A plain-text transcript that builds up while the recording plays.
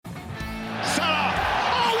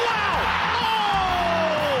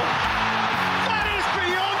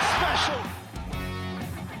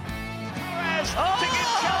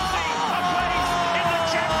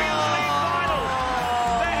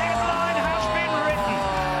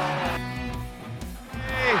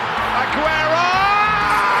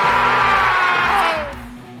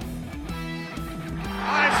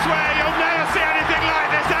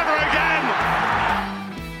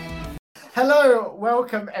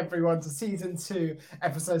welcome everyone to season 2,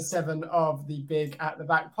 episode 7 of the Big at the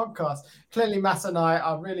Back podcast. Clearly, Matt and I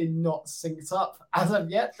are really not synced up as of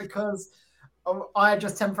yet because I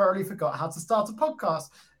just temporarily forgot how to start a podcast.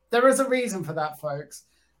 There is a reason for that, folks.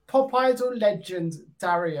 Pop idol legend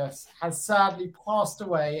Darius has sadly passed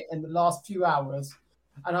away in the last few hours,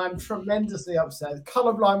 and I'm tremendously upset.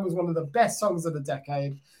 Colorblind was one of the best songs of the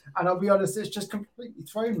decade, and I'll be honest, it's just completely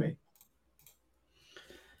thrown me.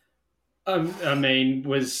 I mean,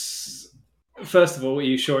 first of all, are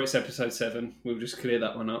you sure it's episode 7? We'll just clear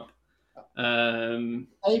that one up.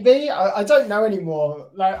 Maybe I don't know anymore.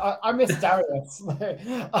 Like I miss Darius.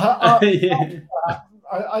 I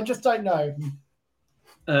just don't know.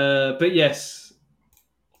 But yes,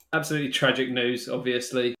 absolutely tragic news.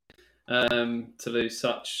 Obviously, to lose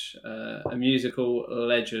such a musical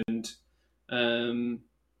legend.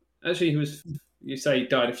 Actually, he was. You say he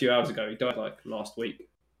died a few hours ago. He died like last week.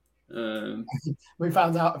 We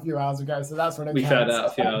found out a few hours ago, so that's when it we found out a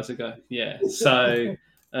few hours ago. Yeah. So,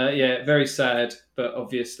 very sad, but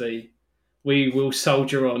obviously we will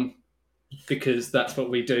soldier on because that's what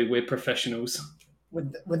we do. We're professionals.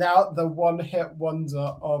 Without the one-hit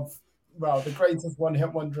wonder of, the greatest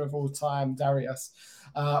one-hit wonder of all time, Darius,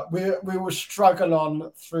 we will struggle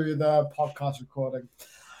on through the podcast recording.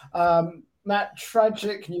 Matt,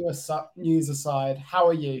 tragic news aside, how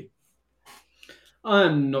are you?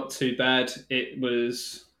 I'm not too bad. It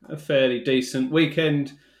was a fairly decent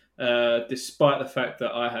weekend, despite the fact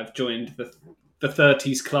that I have joined the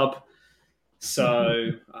 30s club.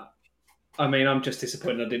 So, I mean, I'm just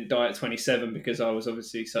disappointed I didn't die at 27 because I was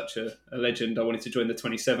obviously such a legend. I wanted to join the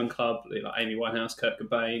 27 club, like Amy Winehouse, Kurt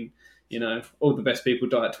Cobain, all the best people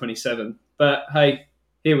die at 27. But hey,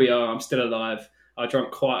 here we are. I'm still alive. I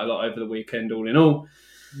drank quite a lot over the weekend, all in all.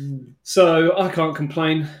 So I can't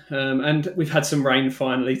complain. And we've had some rain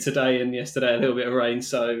finally today and yesterday, a little bit of rain.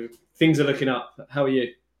 So things are looking up. How are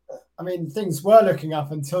you? I mean, things were looking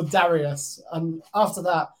up until Darius. And after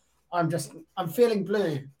that, I'm feeling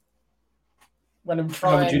blue when I'm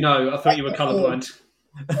trying. How would you know? I thought you were colourblind.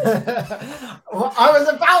 Well, I was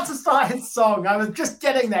about to start his song. I was just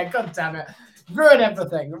getting there. God damn it. Ruin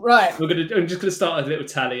everything. Right. I'm just going to start a little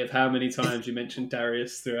tally of how many times you mentioned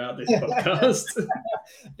Darius throughout this podcast.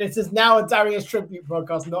 This is now a Darius tribute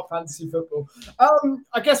podcast, not fantasy football.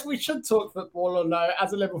 I guess we should talk football, or no,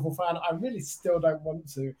 as a Liverpool fan, I really still don't want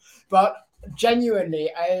to. But genuinely,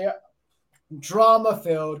 a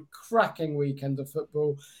drama-filled, cracking weekend of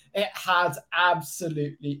football. It had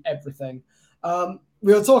absolutely everything.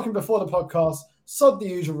 We were talking before the podcast, sod the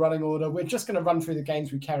usual running order. We're just going to run through the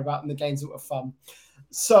games we care about and the games that were fun.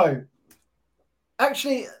 So,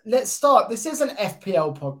 actually, let's start. This is an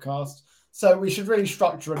FPL podcast, so we should really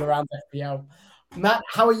structure it around FPL. Matt,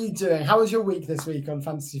 how are you doing? How was your week this week on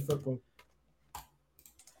fantasy football?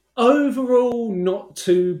 Overall, not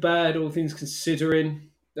too bad, all things considering.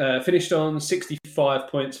 Finished on 65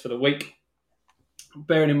 points for the week.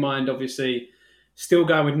 Bearing in mind, obviously, still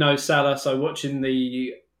going with no Salah, so watching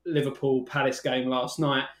the Liverpool Palace game last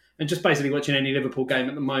night and just basically watching any Liverpool game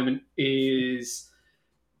at the moment is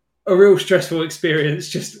a real stressful experience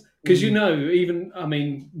just because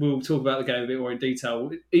we'll talk about the game a bit more in detail.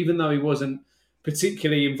 Even though he wasn't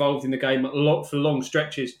particularly involved in the game for long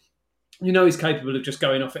stretches, he's capable of just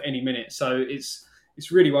going off at any minute, so it's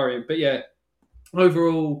really worrying. But yeah,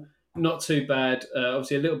 overall not too bad.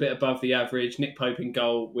 Obviously a little bit above the average. Nick Pope in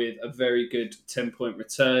goal with a very good 10-point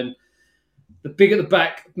return. The big at the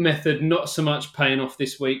back method, not so much paying off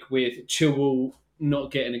this week with Chilwell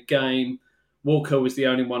not getting a game. Walker was the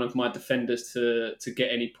only one of my defenders to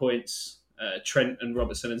get any points. Trent and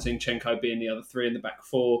Robertson and Zinchenko being the other three in the back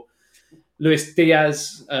four. Luis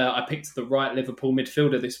Diaz, I picked the right Liverpool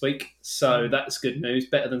midfielder this week, so that's good news,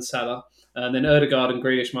 better than Salah. And then Ødegaard and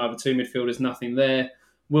Grealish, my other two midfielders, nothing there.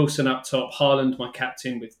 Wilson up top, Haaland, my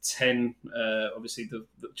captain, with 10. Obviously,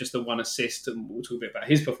 just the one assist, and we'll talk a bit about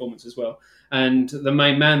his performance as well. And the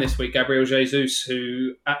main man this week, Gabriel Jesus,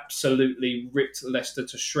 who absolutely ripped Leicester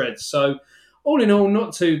to shreds. So, all in all,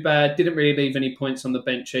 not too bad. Didn't really leave any points on the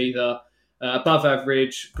bench either. Above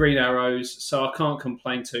average, green arrows, so I can't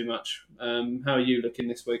complain too much. How are you looking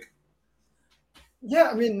this week? Yeah,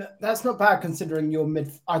 I mean, that's not bad considering your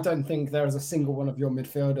I don't think there is a single one of your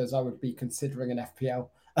midfielders I would be considering an FPL.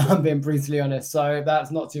 I'm being brutally honest, so that's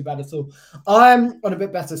not too bad at all. I'm on a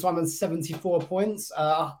bit better, so I'm on 74 points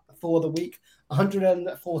for the week,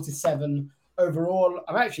 147 overall.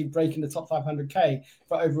 I'm actually breaking the top 500k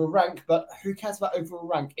for overall rank, but who cares about overall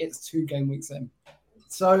rank? It's 2 game weeks in.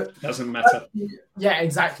 So doesn't matter. Yeah,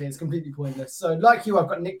 exactly. It's completely pointless. So like you, I've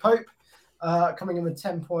got Nick Pope coming in with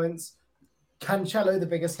 10 points. Cancelo, the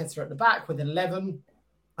biggest hitter at the back, with 11.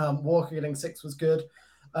 Walker getting 6 was good.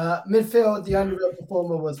 Midfield, the only real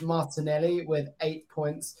performer was Martinelli with 8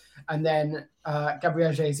 points, and then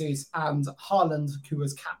Gabriel Jesus and Haaland, who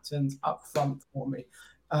was captained up front for me.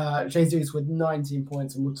 Jesus with 19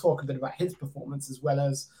 points, and we'll talk a bit about his performance as well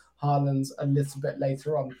as Haaland's a little bit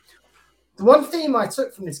later on. The one theme I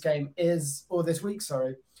took from this game this week,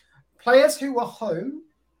 players who were home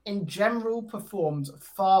in general performed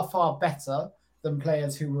far, far better than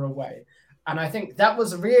players who were away. And I think that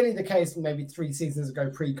was really the case maybe 3 seasons ago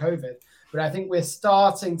pre-COVID. But I think we're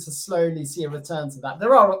starting to slowly see a return to that.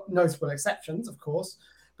 There are notable exceptions, of course,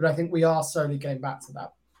 but I think we are slowly getting back to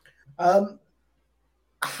that.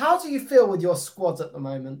 How do you feel with your squad at the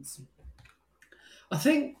moment? I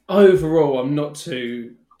think overall I'm not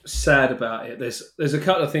too sad about it. There's a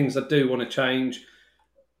couple of things I do want to change.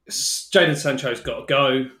 Jadon Sancho's got to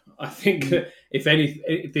go. I think if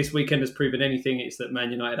this weekend has proven anything, it's that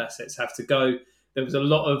Man United assets have to go. There was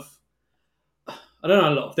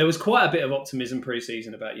there was quite a bit of optimism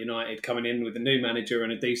pre-season about United coming in with a new manager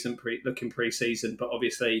and a decent looking pre-season, but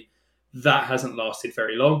obviously that hasn't lasted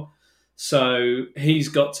very long. So he's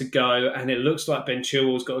got to go, and it looks like Ben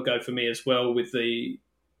Chilwell's got to go for me as well with the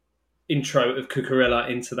intro of Cucurella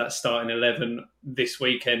into that starting 11 this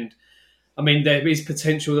weekend. I mean, there is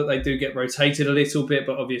potential that they do get rotated a little bit,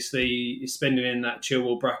 but obviously spending in that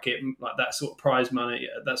Chilwell bracket, like that sort of prize money,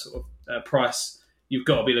 that sort of price, you've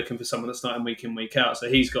got to be looking for someone that's starting week in, week out. So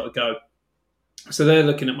he's got to go. So they're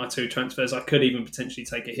looking at my 2 transfers. I could even potentially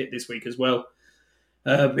take a hit this week as well.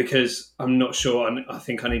 Because I'm not sure. I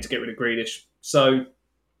think I need to get rid of Grealish. So,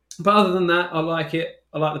 but other than that, I like it.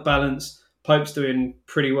 I like the balance. Pope's doing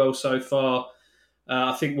pretty well so far.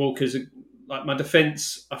 I think Walker's like my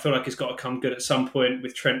defence. I feel like it's got to come good at some point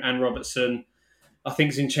with Trent and Robertson. I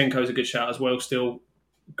think Zinchenko's a good shout as well. Still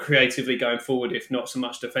creatively going forward, if not so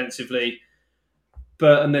much defensively.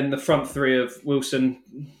 And then the front 3 of Wilson,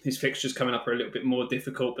 his fixtures coming up are a little bit more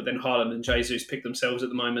difficult, but then Haaland and Jesus pick themselves at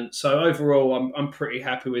the moment. So overall, I'm pretty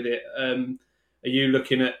happy with it. Are you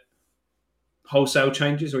looking at wholesale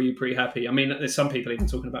changes, or are you pretty happy? I mean, there's some people even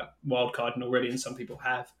talking about wildcarding already, and some people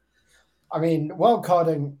have. I mean,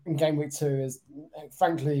 wildcarding in game week 2 is,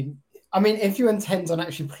 frankly, I mean, if you intend on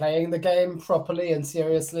actually playing the game properly and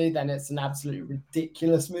seriously, then it's an absolutely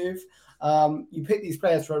ridiculous move. You pick these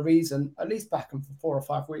players for a reason, at least back them for 4 or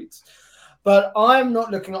 5 weeks. But I'm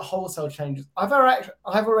not looking at wholesale changes. I've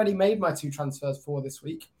already made my 2 transfers for this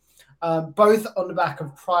week, both on the back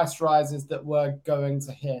of price rises that were going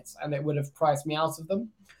to hit, and it would have priced me out of them.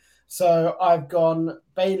 So I've gone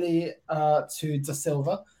Bailey to Da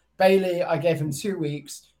Silva. Bailey, I gave him 2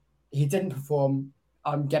 weeks. He didn't perform.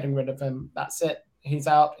 I'm getting rid of him. That's it. He's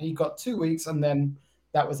out. He got 2 weeks, and then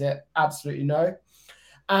that was it. Absolutely no.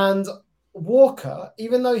 And Walker,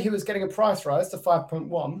 even though he was getting a price rise to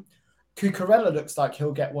 5.1, Cucurella looks like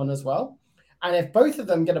he'll get one as well. And if both of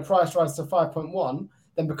them get a price rise to 5.1,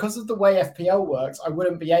 then because of the way FPL works, I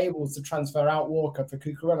wouldn't be able to transfer out Walker for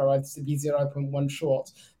Cucurella. I'd be 0.1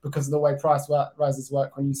 short because of the way price rises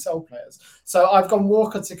work when you sell players. So I've gone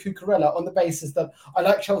Walker to Cucurella on the basis that I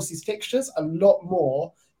like Chelsea's fixtures a lot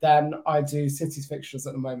more than I do City's fixtures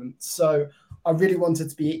at the moment. So I really wanted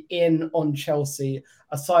to be in on Chelsea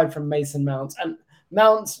aside from Mason Mount. And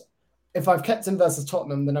Mount, if I've kept him versus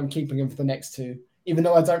Tottenham, then I'm keeping him for the next 2. Even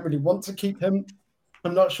though I don't really want to keep him,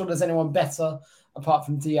 I'm not sure there's anyone better apart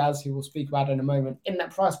from Diaz, who we'll speak about in a moment, in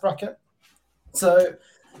that price bracket. So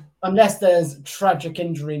unless there's tragic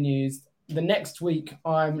injury news, the next week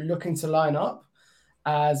I'm looking to line up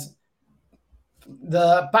as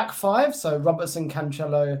the back 5, so Robertson,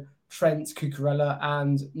 Cancelo, Trent, Cucurella,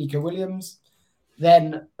 and Nico Williams.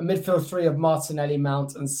 Then a midfield 3 of Martinelli,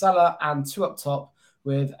 Mount, and Salah, and 2 up top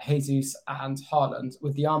with Jesus and Haaland,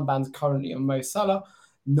 with the armband currently on Mo Salah.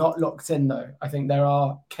 Not locked in, though. I think there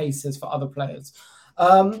are cases for other players.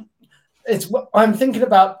 I'm thinking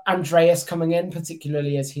about Andreas coming in,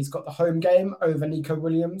 particularly as he's got the home game over Nico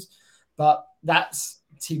Williams, but that's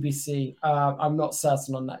TBC. I'm not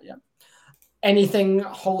certain on that yet. Anything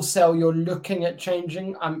wholesale you're looking at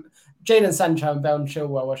changing? Jadon Sancho and Ben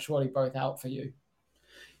Chilwell are surely both out for you.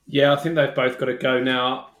 Yeah, I think they've both got to go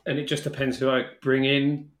now, and it just depends who I bring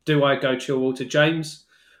in. Do I go Chilwell to James,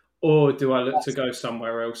 or do I look to go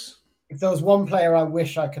somewhere else? If there was one player I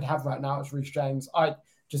wish I could have right now, it's Reece James. I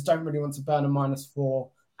just don't really want to burn a -4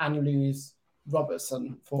 and lose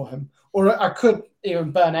Robertson for him. Or I could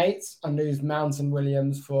even burn 8 and lose Mount and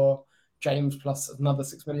Williams for James plus another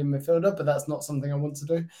 6 million midfielder, but that's not something I want to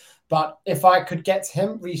do. But if I could get to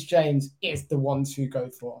him, Reece James is the one to go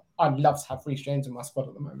for. I'd love to have Reece James in my squad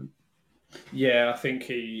at the moment. Yeah, I think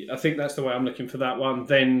that's the way I'm looking for that one.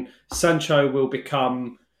 Then Sancho will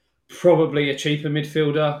become Probably a cheaper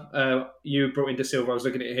midfielder. You brought in De Silva. I was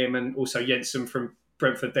looking at him, and also Jensen from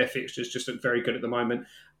Brentford. Their fixtures just look very good at the moment,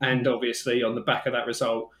 and obviously on the back of that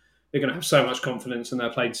result, they're going to have so much confidence, and they're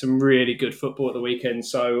playing some really good football at the weekend.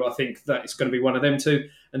 So I think that it's going to be one of them two.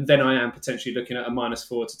 And then I am potentially looking at a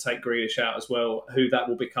 -4 to take Grealish out as well. Who that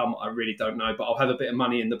will become, I really don't know. But I'll have a bit of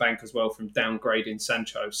money in the bank as well from downgrading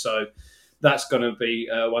Sancho. So that's going to be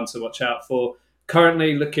one to watch out for.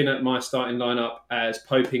 Currently looking at my starting lineup as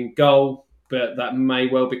Pope in goal, but that may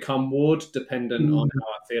well become Ward, dependent on how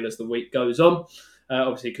I feel as the week goes on.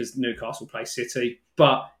 Obviously, because Newcastle play City,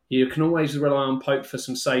 but you can always rely on Pope for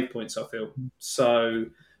some save points, I feel. So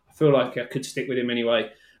I feel like I could stick with him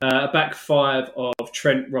anyway. A back five of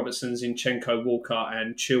Trent, Robertson, Zinchenko, Walker,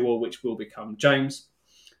 and Chilwell, which will become James.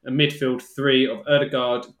 A midfield three of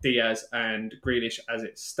Odegaard, Diaz, and Grealish as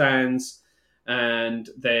it stands. And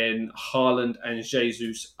then Haaland and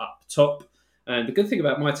Jesus up top. And the good thing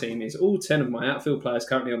about my team is all 10 of my outfield players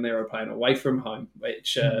currently on there are playing away from home,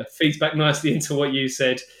 which feeds back nicely into what you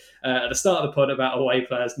said at the start of the pod about away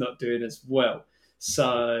players not doing as well.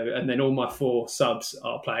 So, and then all my 4 subs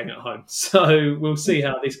are playing at home. So we'll see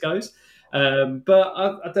how this goes. But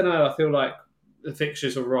I don't know. I feel like the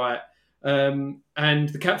fixtures are right. And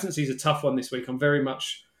the captaincy is a tough one this week. I'm very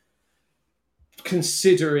much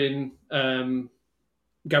considering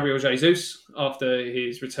Gabriel Jesus after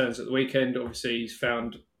his returns at the weekend. Obviously, he's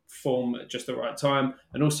found form at just the right time.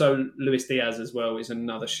 And also Luis Diaz as well is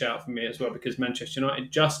another shout for me as well, because Manchester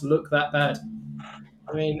United just look that bad.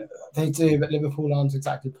 I mean, they do, but Liverpool aren't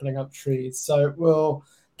exactly pulling up trees. So we'll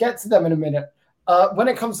get to them in a minute. When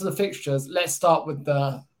it comes to the fixtures, let's start with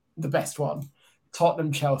the best one,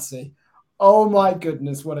 Tottenham-Chelsea. Oh my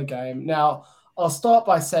goodness, what a game. Now, I'll start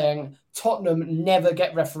by saying Tottenham never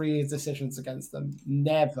get referee decisions against them.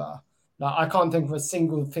 Never. Now, I can't think of a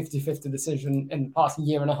single 50-50 decision in the past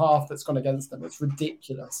year and a half that's gone against them. It's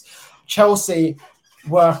ridiculous. Chelsea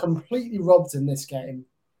were completely robbed in this game,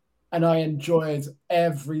 and I enjoyed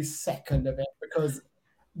every second of it because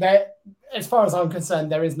as far as I'm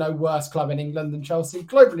concerned, there is no worse club in England than Chelsea.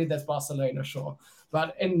 Globally, there's Barcelona, sure.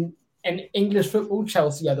 But in English football,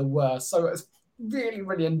 Chelsea are the worst. So it's really,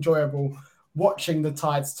 really enjoyable watching the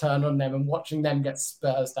tides turn on them and watching them get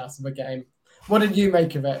Spursed out of a game. What did you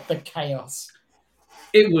make of it? The chaos.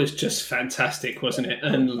 It was just fantastic, wasn't it?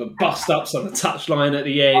 And the bust-ups on the touchline at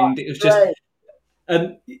the end. It was just...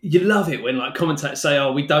 And you love it when like commentators say,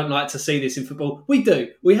 "Oh, we don't like to see this in football." We do.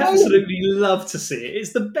 We absolutely love to see it.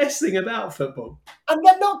 It's the best thing about football. And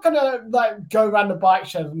they're not going to like go around the bike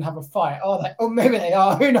shed and have a fight, are they? Or maybe they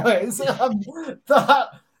are. Who knows?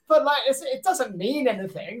 But like, it doesn't mean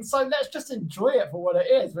anything. So let's just enjoy it for what it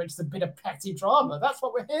is, which is a bit of petty drama. That's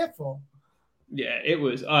what we're here for. Yeah, it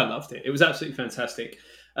was. I loved it. It was absolutely fantastic.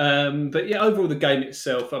 But yeah, overall, the game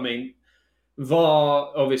itself, I mean,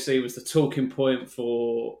 VAR obviously was the talking point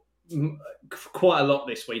for quite a lot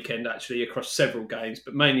this weekend, actually, across several games,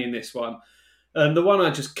 but mainly in this one. The one I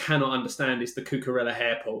just cannot understand is the Cucurella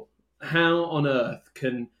hair pull. How on earth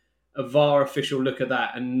can a VAR official look at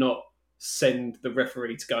that and not send the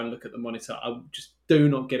referee to go and look at the monitor? I just do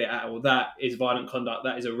not get it at all. That is violent conduct.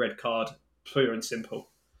 That is a red card, pure and simple.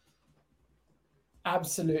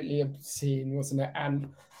 Absolutely obscene, wasn't it?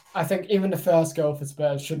 And I think even the first goal for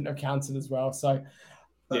Spurs shouldn't have counted as well. So at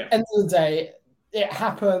the end of the day, it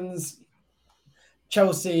happens.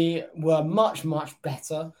 Chelsea were much, much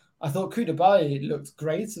better. I thought Koulibaly looked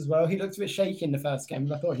great as well. He looked a bit shaky in the first game,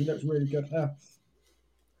 but I thought he looked really good.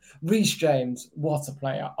 Reece James, what a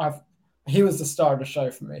player. He was the star of the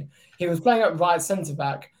show for me. He was playing at right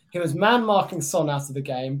centre-back. He was man-marking Son out of the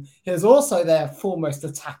game. He was also their foremost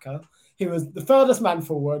attacker. He was the furthest man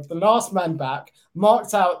forward, the last man back,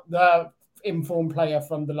 marked out the informed player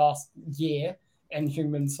from the last year in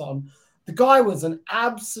Heung-min Son. The guy was an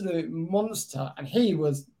absolute monster, and he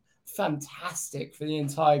was fantastic for the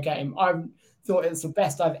entire game. I thought it's the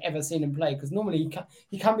best I've ever seen him play, because normally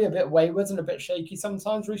he can be a bit wayward and a bit shaky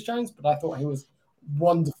sometimes, Reece James, but I thought he was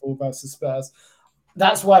wonderful versus Spurs.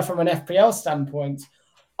 That's why, from an FPL standpoint,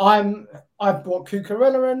 I've brought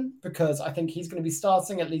Cucurella in because I think he's going to be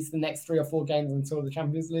starting at least the next 3 or 4 games until the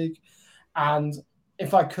Champions League. And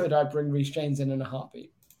if I could, I'd bring Reece James in a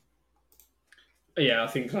heartbeat. Yeah, I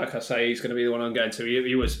think, like I say, he's going to be the one I'm going to.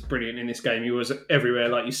 He was brilliant in this game. He was everywhere,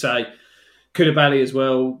 like you say. Koulibaly as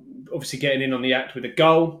well, obviously getting in on the act with a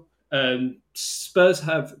goal. Spurs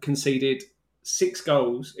have conceded 6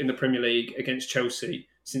 goals in the Premier League against Chelsea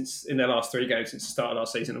since in their last 3 games since the start of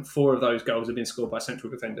last season, and 4 of those goals have been scored by central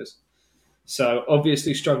defenders. So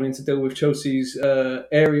obviously struggling to deal with Chelsea's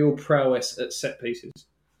aerial prowess at set pieces.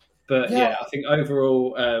 But Yeah, yeah, I think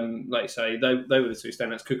overall, like you say, they were the two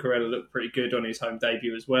standouts. Cucurella looked pretty good on his home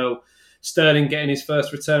debut as well. Sterling getting his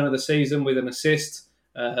first return of the season with an assist,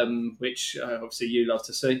 which obviously you love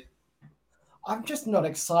to see. I'm just not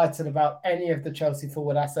excited about any of the Chelsea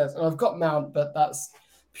forward assets. And I've got Mount, but that's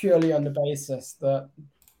purely on the basis that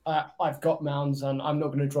I've got Mount and I'm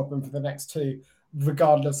not going to drop him for the next two,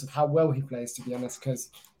 regardless of how well he plays, to be honest,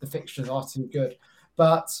 because the fixtures are too good.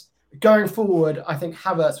 But going forward, I think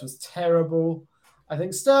Havertz was terrible. I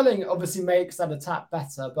think Sterling obviously makes that attack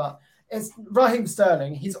better, but it's Raheem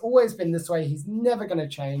Sterling. He's always been this way. He's never going to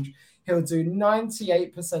change. He'll do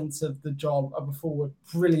 98% of the job of a forward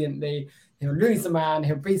brilliantly. He'll lose the man,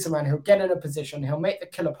 he'll beat a man, he'll get in a position, he'll make the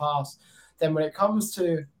killer pass. Then when it comes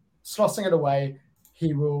to slotting it away,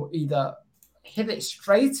 he will either hit it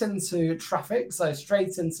straight into traffic, so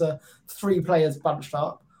straight into three players bunched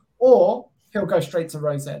up, or he'll go straight to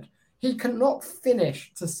Rosette. He cannot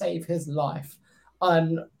finish to save his life.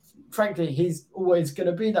 And frankly, he's always going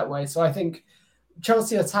to be that way. So I think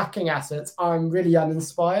Chelsea attacking assets, I'm really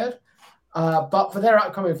uninspired. But for their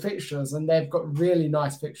upcoming fixtures, and they've got really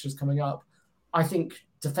nice fixtures coming up, I think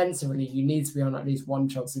defensively you need to be on at least one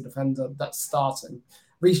Chelsea defender that's starting.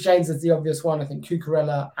 Reece James is the obvious one. I think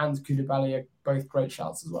Cucurella and Koulibaly are both great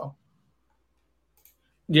shouts as well.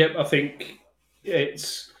 Yep, I think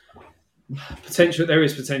it's potential. There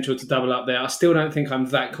is potential to double up there. I still don't think I'm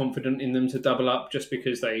that confident in them to double up, just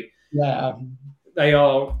because they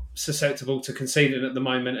are susceptible to conceding at the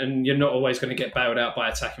moment, and you're not always going to get bailed out by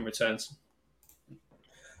attacking returns.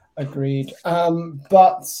 Agreed.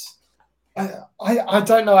 But I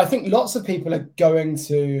don't know. I think lots of people are going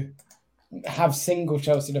to have single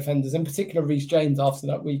Chelsea defenders, in particular Reece James after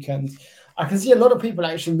that weekend. I can see a lot of people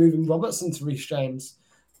actually moving Robertson to Reece James.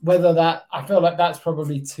 Whether that, I feel like that's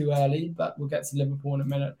probably too early, but we'll get to Liverpool in a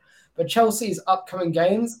minute. But Chelsea's upcoming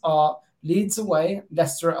games are Leeds away,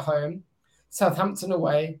 Leicester at home, Southampton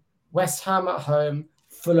away, West Ham at home,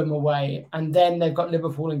 Fulham away, and then they've got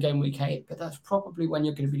Liverpool in game week 8, but that's probably when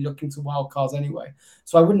you're going to be looking to wild cards anyway.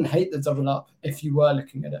 So I wouldn't hate the double up if you were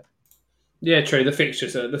looking at it. Yeah, true. The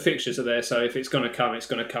fixtures are there, so if it's going to come, it's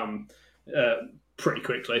going to come pretty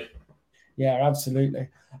quickly. Yeah, absolutely.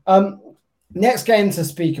 Next game to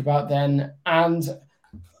speak about then, and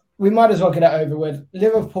we might as well get it over with.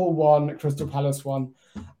 Liverpool 1, Crystal Palace 1.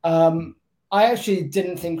 I actually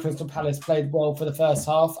didn't think Crystal Palace played well for the first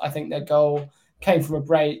half. I think their goal came from a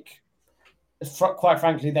break. Quite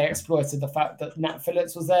frankly, they exploited the fact that Nat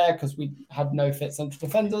Phillips was there because we had no fit central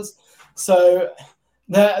defenders. So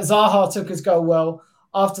Zaha took his goal well.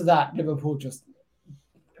 After that, Liverpool just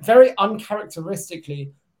very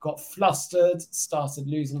uncharacteristically got flustered, started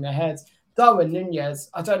losing their heads. Darwin Nunez,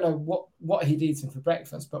 I don't know what he'd eaten for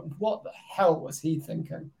breakfast, but what the hell was he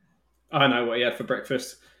thinking? I know what he had for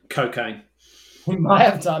breakfast. Cocaine. He might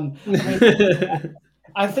have done.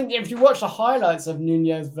 I think if you watch the highlights of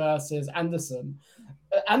Nunez versus Anderson,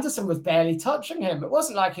 Anderson was barely touching him. It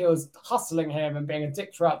wasn't like he was hustling him and being a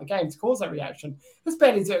dick throughout the game to cause that reaction. He was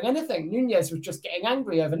barely doing anything. Nunez was just getting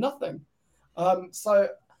angry over nothing. So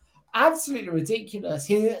absolutely ridiculous.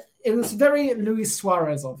 It was very Luis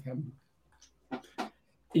Suarez of him.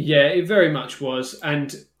 Yeah, it very much was.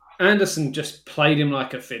 And Anderson just played him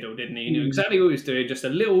like a fiddle, didn't he? He knew exactly what he was doing, just a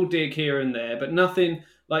little dig here and there, but nothing,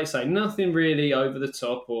 like I say, nothing really over the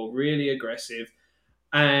top or really aggressive.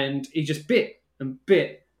 And he just bit and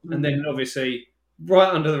bit. And then obviously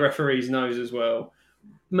right under the referee's nose as well.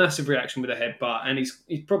 Massive reaction with a headbutt. And he's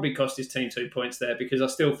probably cost his team 2 points there, because I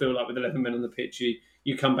still feel like with 11 men on the pitch,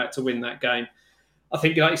 you come back to win that game. I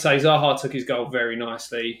think, like you say, Zaha took his goal very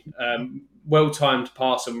nicely. Well-timed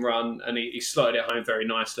pass and run, and he slotted it home very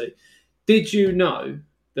nicely. Did you know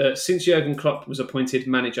that since Jurgen Klopp was appointed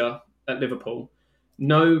manager at Liverpool,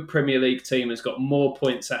 no Premier League team has got more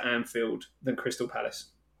points at Anfield than Crystal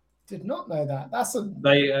Palace? Did not know that.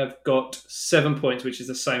 They have got 7 points, which is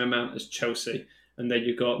the same amount as Chelsea. And then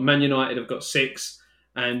you've got Man United have got 6,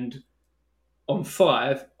 and on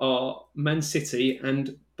 5 are Man City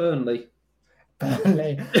and Burnley.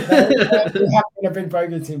 Burnley. They have been a big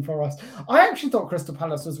bogey team for us. I actually thought Crystal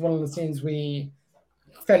Palace was one of the teams we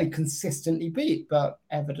fairly consistently beat, but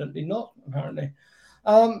evidently not, apparently.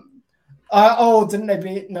 Didn't they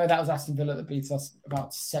beat? No, that was Aston Villa that beat us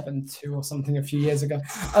about 7-2 or something a few years ago.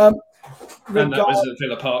 And that was at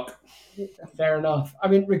Villa Park. Fair enough. I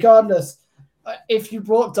mean, regardless, if you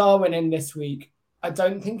brought Darwin in this week, I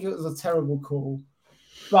don't think it was a terrible call,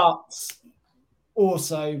 but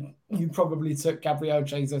also you probably took Gabriel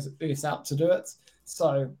Jesus out to do it,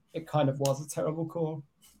 so it kind of was a terrible call.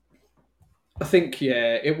 I think,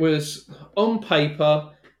 yeah, it was on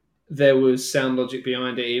paper. there was sound logic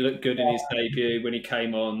behind it. He looked good in his debut when he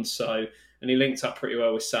came on, and he linked up pretty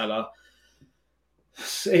well with Salah.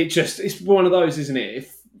 It's one of those, isn't it?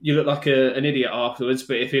 If you look like an idiot afterwards,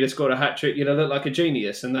 but if he'd have scored a hat trick, you'd have looked like a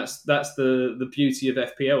genius, and that's the beauty of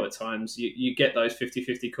FPL at times. You get those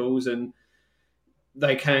 50-50 calls, and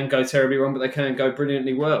they can go terribly wrong, but they can go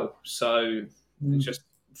brilliantly well. So it just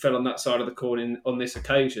fell on that side of the coin on this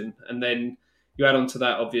occasion. And then you add on to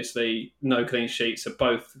that, obviously, no clean sheets of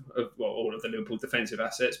all of the Liverpool defensive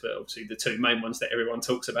assets, but obviously the two main ones that everyone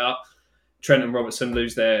talks about. Trent and Robertson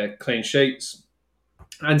lose their clean sheets.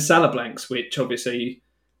 And Salah blanks, which obviously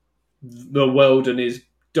the world and his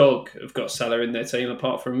dog have got Salah in their team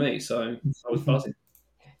apart from me. So I was buzzing.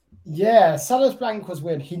 Yeah, Salah's blank was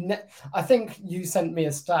weird. I think you sent me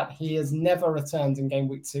a stat. He has never returned in game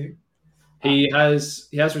week 2. He has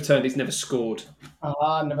returned. He's never scored.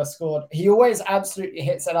 Never scored. He always absolutely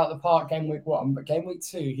hits it out of the park game week 1, but game week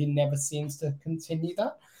 2, he never seems to continue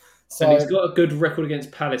that. So, and he's got a good record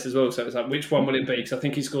against Palace as well. So it's like, which one will it be? Because I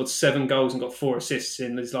think he scored 7 goals and got 4 assists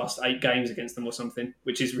in his last 8 games against them or something,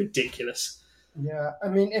 which is ridiculous. Yeah, I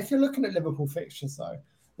mean, if you're looking at Liverpool fixtures, though,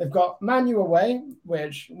 they've got Man U away,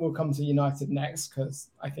 which will come to United next, because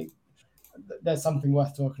I think there's something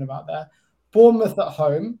worth talking about there. Bournemouth at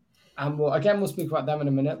home, and we'll speak about them in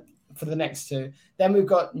a minute for the next 2. Then we've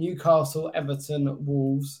got Newcastle, Everton,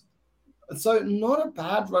 Wolves. So not a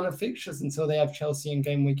bad run of fixtures until they have Chelsea in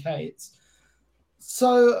game week 8.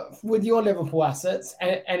 So with your Liverpool assets,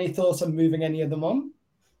 any thoughts on moving any of them on?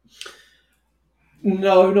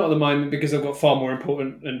 No, not at the moment, because I've got far more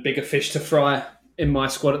important and bigger fish to fry in my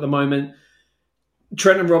squad at the moment.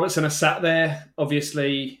 Trent and Robertson are sat there.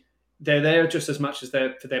 Obviously, they're there just as much as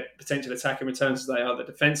for their potential attacking returns as they are the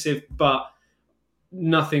defensive, but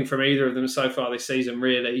nothing from either of them so far this season,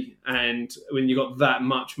 really. And when you've got that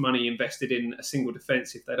much money invested in a single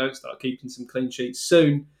defence, if they don't start keeping some clean sheets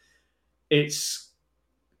soon,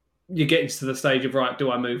 you're getting to the stage of, right, do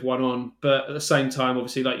I move one on? But at the same time,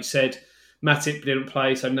 obviously, like you said, Matip didn't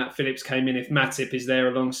play, so Nat Phillips came in. If Matip is there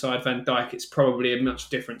alongside Van Dijk, it's probably a much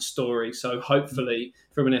different story. So hopefully,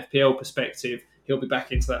 from an FPL perspective, he'll be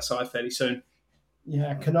back into that side fairly soon.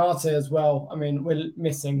 Yeah, Canate as well. I mean, we're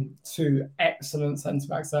missing 2 excellent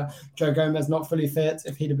centre-backs there. Joe Gomez not fully fit.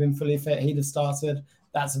 If he'd have been fully fit, he'd have started.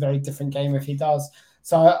 That's a very different game if he does.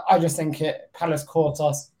 So I just think Palace caught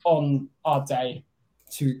us on the day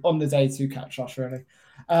to catch us, really.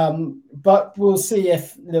 But we'll see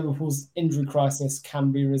if Liverpool's injury crisis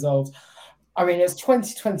can be resolved. I mean, it's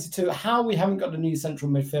 2022. How we haven't got a new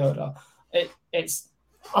central midfielder, it's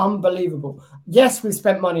unbelievable. Yes, we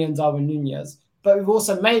spent money on Darwin Núñez, but we've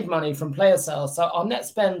also made money from player sales. So our net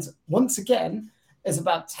spend, once again, is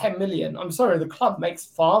about 10 million. I'm sorry, the club makes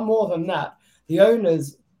far more than that. The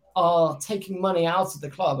owners are taking money out of the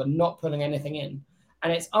club and not putting anything in.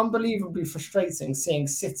 And it's unbelievably frustrating seeing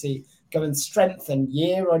City go and strengthen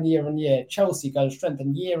year on year on year. Chelsea go and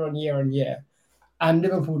strengthen year on year on year. And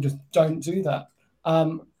Liverpool just don't do that.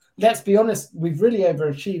 Let's be honest, we've really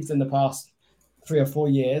overachieved in the past 3 or 4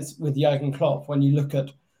 years with Jurgen Klopp when you look at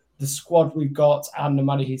the squad we've got and the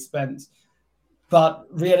money he's spent. But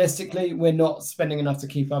realistically, we're not spending enough to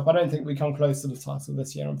keep up. I don't think we come close to the title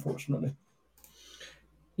this year, unfortunately.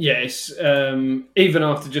 Yes, even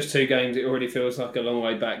after just 2 games, it already feels like a long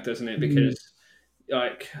way back, doesn't it? Because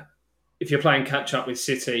if you're playing catch up with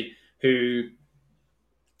City, who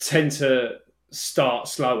tend to start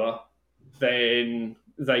slower, then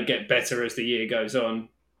they get better as the year goes on.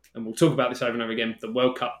 And we'll talk about this over and over again. The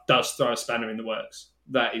World Cup does throw a spanner in the works.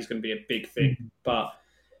 That is going to be a big thing. But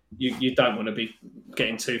you don't want to be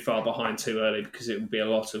getting too far behind too early, because it will be a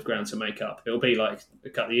lot of ground to make up. It'll be like a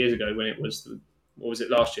couple of years ago when it was, what was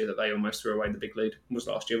it, last year that they almost threw away the big lead? It was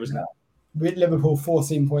last year, wasn't it? With Liverpool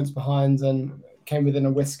 14 points behind and came within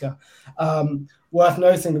a whisker. Worth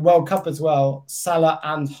noting, the World Cup as well, Salah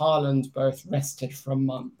and Haaland both rested for a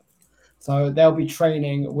month. So they'll be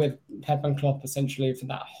training with Pep and Klopp essentially for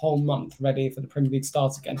that whole month, ready for the Premier League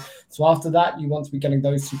start again. So after that, you want to be getting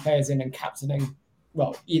those 2 players in and captaining,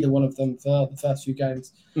 either one of them for the first few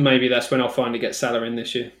games. Maybe that's when I'll finally get Salah in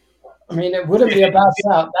this year. I mean, it wouldn't be a bad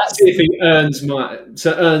shout. See if he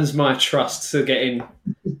earns my trust to get in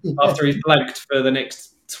after he's blanked for the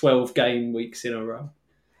next 12 game weeks in a row.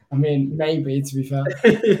 I mean, maybe, to be fair.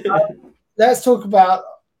 Let's talk about...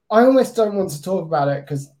 I almost don't want to talk about it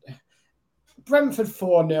because Brentford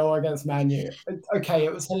 4-0 against Man U. Okay,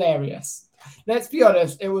 it was hilarious. Let's be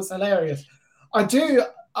honest, it was hilarious.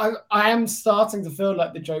 I am starting to feel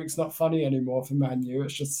like the joke's not funny anymore for Man U.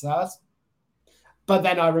 It's just sad. But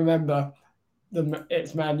then I remember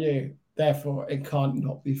it's Man U, therefore it can't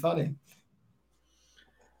not be funny.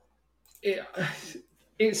 it's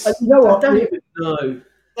You know I what? don't even know.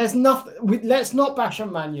 There's nothing. Let's not bash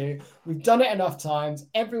on Man U. We've done it enough times.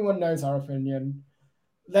 Everyone knows our opinion.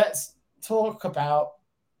 Let's talk about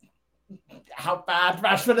how bad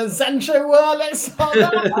Rashford and Sancho were. Let's start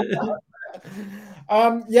that.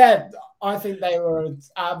 Yeah, I think they were an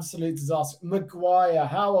absolute disaster. Maguire,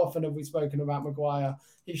 how often have we spoken about Maguire?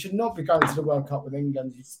 He should not be going to the World Cup with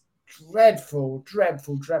England. He's dreadful,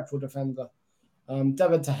 dreadful, dreadful defender.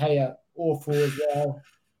 David De Gea, awful as well.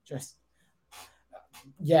 Just,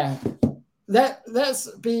 yeah.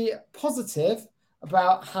 Let's be positive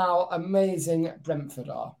about how amazing Brentford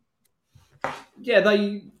are. Yeah,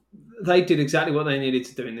 they did exactly what they needed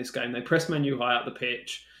to do in this game. They pressed Man U high up the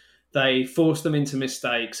pitch. They forced them into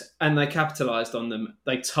mistakes and they capitalised on them.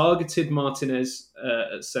 They targeted Martinez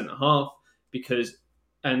at centre half because,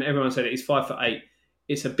 and everyone said it, he's 5'8".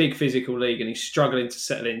 It's a big physical league and he's struggling to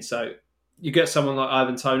settle in. So you get someone like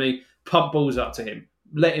Ivan Toney, pump balls up to him,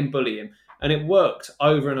 let him bully him. And it worked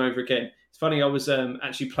over and over again. It's funny, I was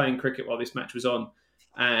actually playing cricket while this match was on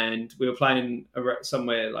and we were playing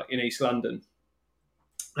somewhere like in East London.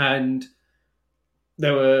 And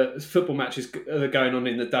there were football matches going on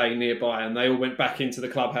in the day nearby, and they all went back into the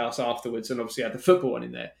clubhouse afterwards, and obviously had the football on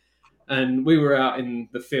in there. And we were out in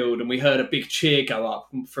the field, and we heard a big cheer go up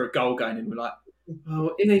for a goal going in. We're like,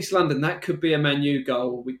 "Oh, in East London, that could be a Man U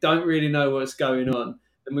goal. We don't really know what's going on."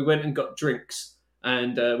 And we went and got drinks,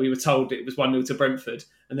 and we were told it was 1-0 to Brentford.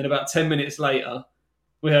 And then about 10 minutes later,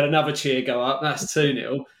 we heard another cheer go up. That's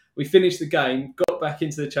 2-0. We finished the game, got back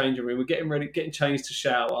into the changing room. We're getting ready, getting changed to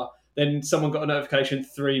shower. Then someone got a notification,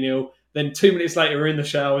 3-0. Then 2 minutes later, we're in the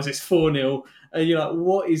showers, it's 4-0. And you're like,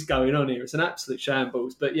 what is going on here? It's an absolute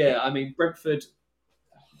shambles. But yeah, I mean, Brentford,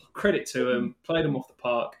 credit to them, played them off the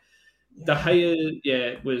park. De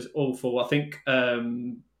Gea, was awful. I think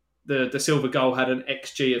the silver goal had an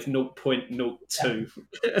XG of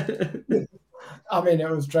 0.02. I mean, it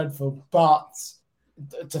was dreadful, but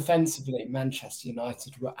defensively, Manchester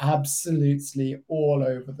United were absolutely all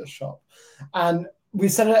over the shop. And we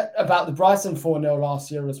said it about the Brighton 4-0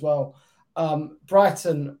 last year as well.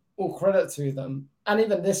 Brighton, all credit to them. And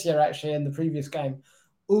even this year, actually, in the previous game,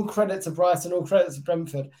 all credit to Brighton, all credit to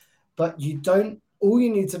Brentford. But all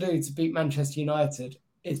you need to do to beat Manchester United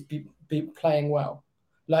is be playing well.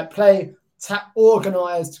 Like, play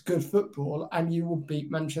organised, good football, and you will beat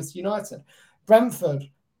Manchester United. Brentford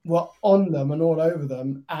were on them and all over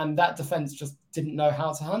them, and that defence just didn't know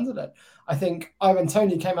how to handle it. I think Ivan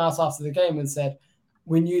Toney came out after the game and said,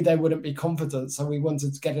 we knew they wouldn't be confident, so we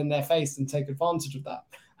wanted to get in their face and take advantage of that.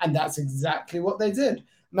 And that's exactly what they did.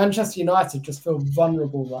 Manchester United just feel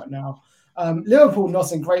vulnerable right now. Liverpool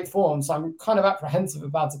not in great form, so I'm kind of apprehensive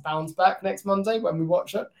about a bounce back next Monday when we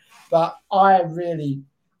watch it. But I really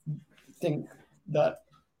think that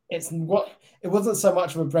it wasn't so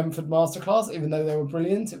much of a Brentford masterclass, even though they were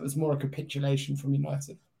brilliant. It was more a capitulation from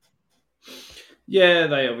United. Yeah,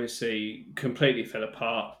 they obviously completely fell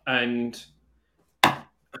apart. And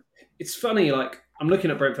it's funny, like, I'm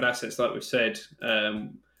looking at Brentford assets, like we've said,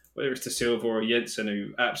 whether it's De Silva or Jensen,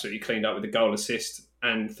 who absolutely cleaned up with a goal assist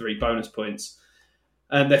and 3 bonus points.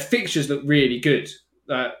 And their fixtures look really good.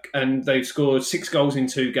 And they've scored 6 goals in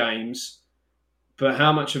 2 games. But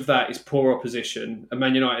how much of that is poor opposition, a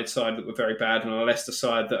Man United side that were very bad and a Leicester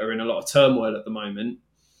side that are in a lot of turmoil at the moment?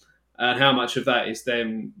 And how much of that is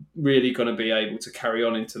them really going to be able to carry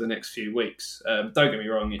on into the next few weeks? Don't get me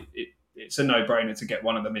wrong, it's a no-brainer to get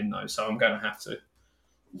one of them in, though, so I'm going to have to.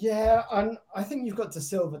 Yeah, and I think you've got De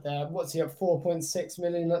Silva there. What's he at, 4.6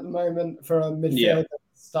 million at the moment for a midfielder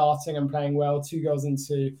starting and playing well, 2 goals in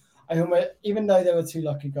 2. I think even though there were 2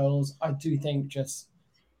 lucky goals, I do think just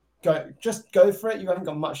go for it. You haven't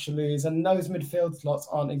got much to lose, and those midfield slots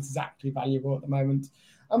aren't exactly valuable at the moment.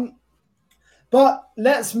 But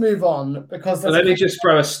let's move on because let me just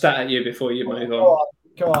throw a stat at you before you move on.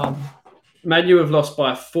 Go on. Man U have lost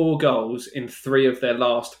by 4 goals in 3 of their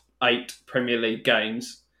last 8 Premier League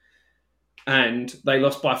games, and they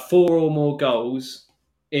lost by 4 or more goals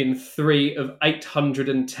in 3 of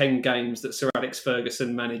 810 games that Sir Alex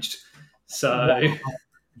Ferguson managed. So. Wow.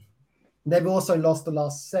 They've also lost the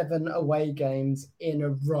last 7 away games in a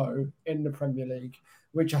row in the Premier League,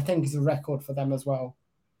 which I think is a record for them as well.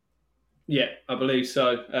 Yeah, I believe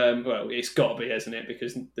so. Well, it's got to be, hasn't it?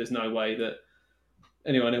 Because there's no way that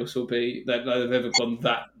anyone else will be that they've ever gone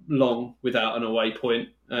that long without an away point.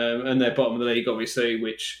 And they're bottom of the league, obviously,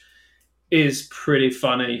 which is pretty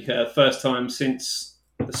funny. First time since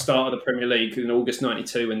the start of the Premier League in August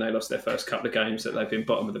 '92 when they lost their first couple of games that they've been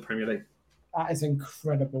bottom of the Premier League. That is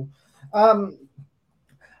incredible.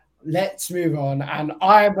 Let's move on. And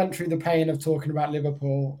I went through the pain of talking about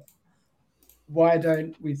Liverpool. why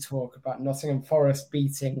don't we talk about Nottingham Forest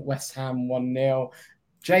beating West Ham 1-0?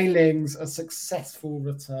 Jay Ling's a successful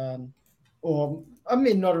return. Or, I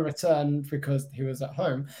mean, not a return because he was at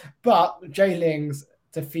home, but Jay Ling's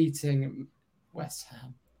defeating West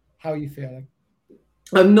Ham. How are you feeling?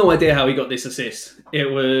 I have no idea how he got this assist. It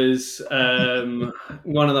was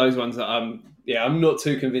one of those ones that I'm not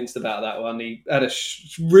too convinced about that one. He had a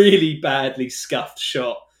really badly scuffed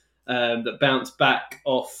shot that bounced back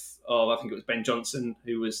off of, I think it was Ben Johnson,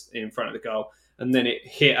 who was in front of the goal, and then it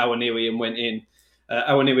hit Awaniwi and went in.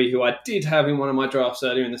 Awaniwi, who I did have in one of my drafts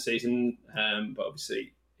earlier in the season, but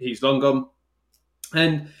obviously he's long gone.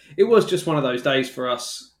 And it was just one of those days for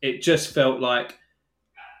us. It just felt like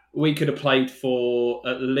we could have played for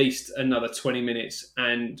at least another 20 minutes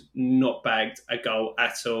and not bagged a goal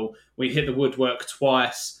at all. We hit the woodwork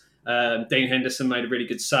twice. Dean Henderson made a really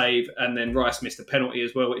good save, and then Rice missed a penalty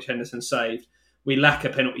as well, which Henderson saved. We lack a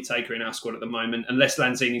penalty taker in our squad at the moment, unless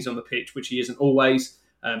Lanzini's on the pitch, which he isn't always,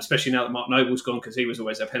 especially now that Mark Noble's gone, because he was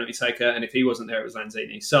always our penalty taker, and if he wasn't there, it was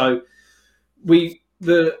Lanzini. So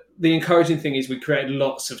the encouraging thing is we created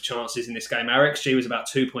lots of chances in this game. Our XG was about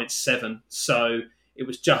 2.7, so it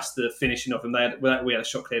was just the finishing of them. We had a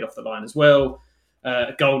shot cleared off the line as well.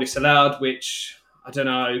 A goal disallowed, which I don't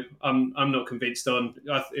know. I'm not convinced on.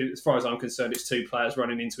 As far as I'm concerned, it's two players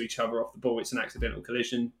running into each other off the ball. It's an accidental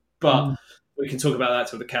collision. But we can talk about that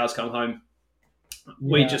till the cows come home. Yeah.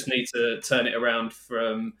 We just need to turn it around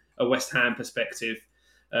from a West Ham perspective.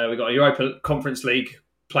 We've got a Europa Conference League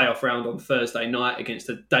playoff round on Thursday night against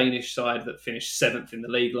a Danish side that finished 7th in the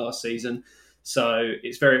league last season. So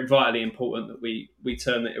it's very vitally important that we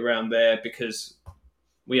turn it around there, because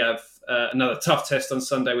we have another tough test on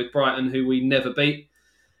Sunday with Brighton, who we never beat.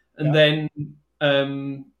 And then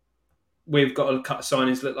we've got a couple of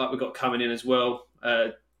signings look like we've got coming in as well.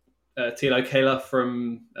 Thilo Kehler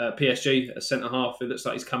from PSG, a centre-half, who looks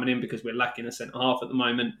like he's coming in because we're lacking a centre-half at the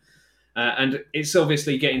moment. And it's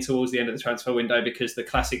obviously getting towards the end of the transfer window, because the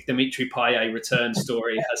classic Dimitri Payet return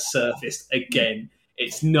story has surfaced again.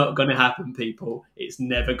 It's not going to happen, people. It's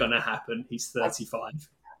never going to happen. He's 35.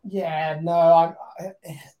 Yeah, no,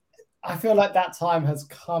 I feel like that time has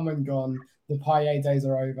come and gone. The Payet days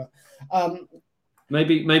are over.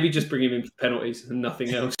 Maybe just bring him in for penalties and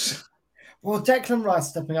nothing else. Well, Declan Rice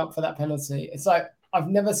stepping up for that penalty. It's like, I've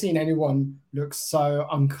never seen anyone look so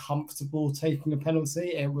uncomfortable taking a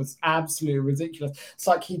penalty. It was absolutely ridiculous. It's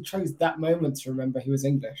like he chose that moment to remember he was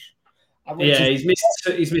English. Yeah, he's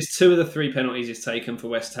missed 2 of the 3 penalties he's taken for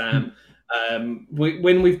West Ham.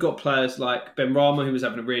 When we've got players like Ben Rama, who was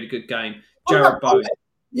having a really good game, Jared Bowen,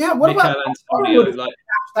 what about Antonio,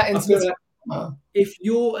 if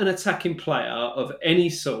you're an attacking player of any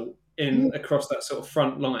sort across that sort of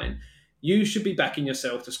front line, you should be backing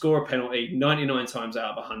yourself to score a penalty 99 times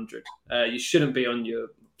out of 100. You shouldn't be on your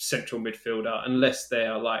central midfielder unless they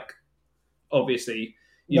are like, obviously,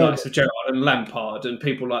 likes of Gerrard and Lampard and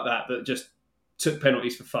people like that just took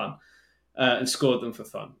penalties for fun and scored them for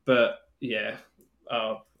fun. But yeah,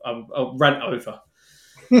 I'll rant over.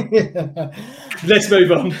 Let's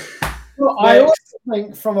move on. Well, I also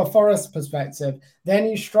think from a Forest perspective, their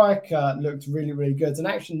new striker looked really, really good. And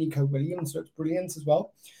actually, Nico Williams looked brilliant as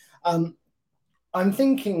well. I'm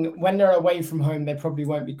thinking when they're away from home, they probably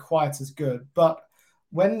won't be quite as good. But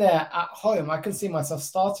when they're at home, I can see myself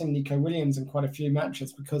starting Nico Williams in quite a few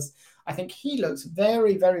matches, because I think he looks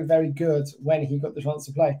very, very, very good when he got the chance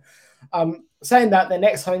to play. Saying that, their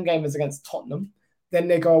next home game is against Tottenham. Then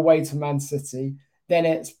they go away to Man City. Then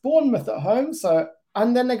it's Bournemouth at home.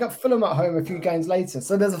 And then they got Fulham at home a few games later.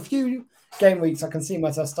 So there's a few game weeks I can see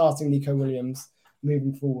myself starting Nico Williams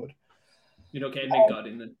moving forward. You're not getting Lingard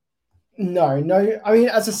in then? No. I mean,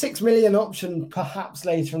 as a 6 million option, perhaps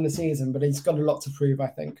later in the season, but he's got a lot to prove, I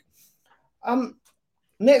think.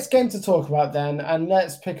 Next game to talk about then, and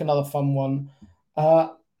let's pick another fun one.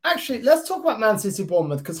 Actually, let's talk about Man City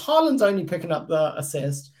Bournemouth, because Haaland's only picking up the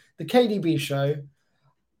assist. The KDB show.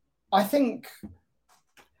 I think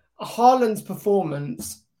Haaland's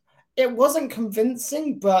performance, it wasn't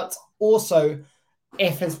convincing, but also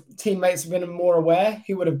if his teammates had been more aware,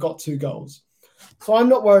 he would have got 2 goals. So I'm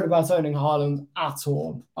not worried about owning Haaland at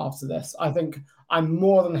all after this. I think I'm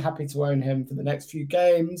more than happy to own him for the next few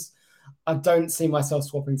games. I don't see myself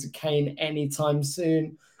swapping to Kane anytime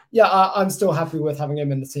soon. Yeah, I'm still happy with having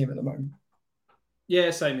him in the team at the moment.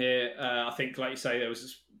 Yeah, same here. I think, like you say, there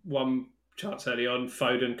was one chance early on.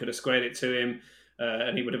 Foden could have squared it to him,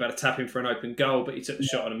 and he would have had a tap in for an open goal, but he took the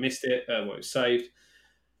shot on and missed it. It was saved.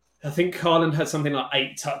 I think Haaland had something like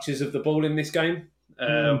 8 touches of the ball in this game.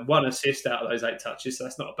 1 assist out of those 8 touches, so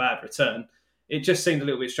that's not a bad return. it just seemed a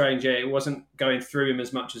little bit strange. Yeah, it wasn't going through him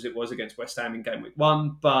as much as it was against West Ham in game week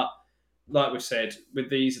 1. But like we've said, with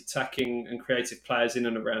these attacking and creative players in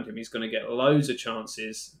and around him, he's going to get loads of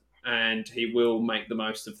chances and he will make the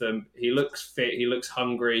most of them. He looks fit, he looks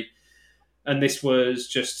hungry. And this was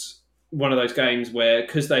just one of those games where,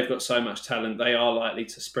 because they've got so much talent, they are likely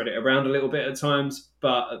to spread it around a little bit at times.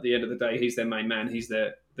 But at the end of the day, he's their main man. He's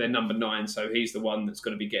their number 9. So he's the one that's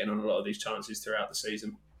going to be getting on a lot of these chances throughout the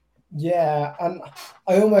season. Yeah, and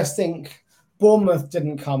I almost think Bournemouth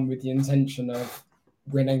didn't come with the intention of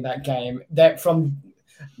winning that game. That from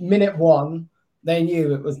minute 1, they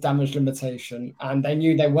knew it was damage limitation, and they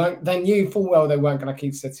knew They knew full well they weren't going to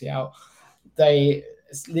keep City out. They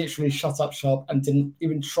literally shut up shop and didn't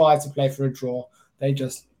even try to play for a draw. They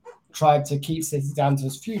just tried to keep City down to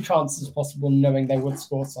as few chances as possible, knowing they would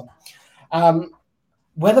score some.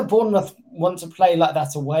 Whether Bournemouth want to play like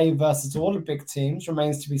that away versus all the big teams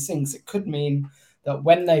remains to be seen. It could mean that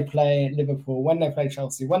when they play Liverpool, when they play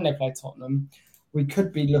Chelsea, when they play Tottenham, we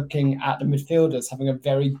could be looking at the midfielders having a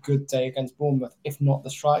very good day against Bournemouth, if not the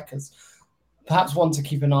strikers. Perhaps one to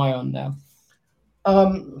keep an eye on there.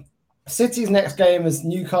 City's next game is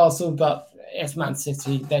Newcastle, but it's Man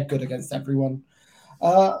City. They're good against everyone.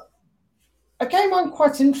 A game I'm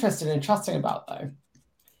quite interested in chatting about, though.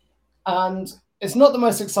 And it's not the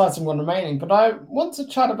most exciting one remaining, but I want to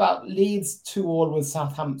chat about Leeds 2-2 with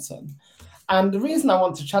Southampton. And the reason I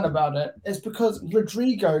want to chat about it is because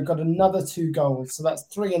Rodrigo got another 2 goals, so that's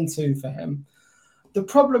 3 and 2 for him. The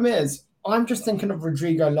problem is, I'm just thinking of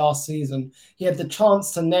Rodrigo last season. He had the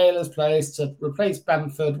chance to nail his place, to replace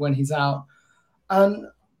Bamford when he's out, and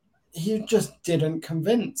he just didn't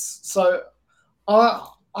convince. So I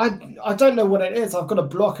don't know what it is. I've got a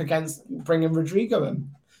block against bringing Rodrigo in.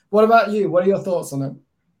 What about you? What are your thoughts on it?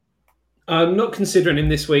 I'm not considering him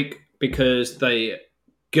this week because they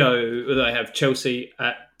have Chelsea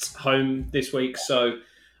at home this week, so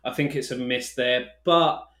I think it's a miss there.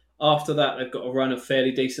 But after that, they've got a run of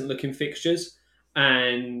fairly decent-looking fixtures,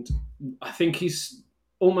 and I think he's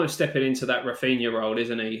almost stepping into that Rafinha role,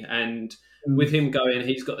 isn't he? And with him going,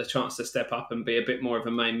 he's got the chance to step up and be a bit more of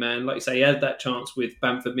a main man. Like you say, he had that chance with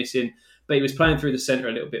Bamford missing, but he was playing through the centre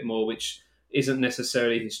a little bit more, which isn't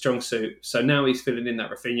necessarily his strong suit. So now he's filling in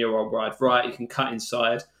that Rafinha role right. He can cut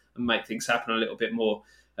inside and make things happen a little bit more.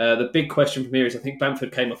 The big question from here is I think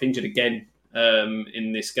Bamford came off injured again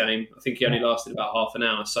in this game. I think he only lasted about half an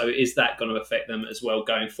hour. So is that going to affect them as well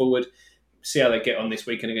going forward? See how they get on this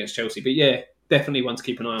weekend against Chelsea. But yeah, definitely one to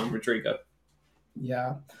keep an eye on, Rodrigo.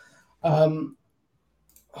 Yeah.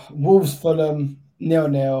 Wolves, Fulham,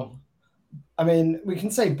 0-0. I mean, we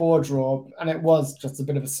can say bore draw, and it was just a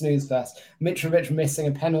bit of a snooze fest. Mitrovic missing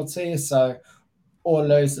a penalty, so all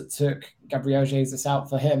those that took Gabriel Jesus out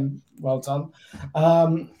for him, well done.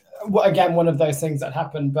 Again, one of those things that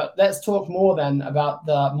happened. But let's talk more then about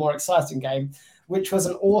the more exciting game, which was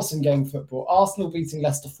an awesome game of football. Arsenal beating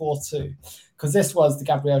Leicester 4-2, because this was the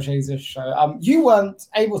Gabriel Jesus show. You weren't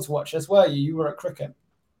able to watch this, were you? You were at cricket.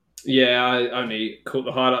 Yeah, I only caught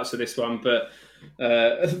the highlights of this one, but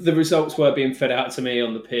the results were being fed out to me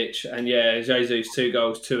on the pitch. And yeah, Jesus, 2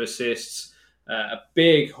 goals, 2 assists, a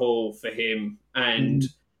big haul for him, and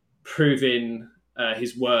proving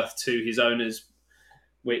his worth to his owners,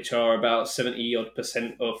 which are about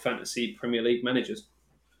 70% of fantasy Premier League managers.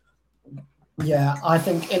 Yeah, I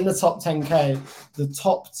think in the top 10K, the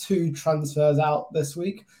top 2 transfers out this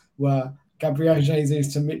week were Gabriel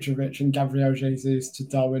Jesus to Mitrovic and Gabriel Jesus to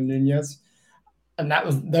Darwin Nunez. And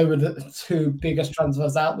they were the 2 biggest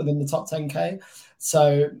transfers out within the top 10K.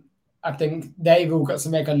 So I think they've all got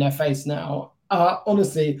some egg on their face now.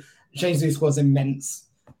 Honestly, Jesus was immense.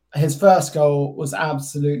 His first goal was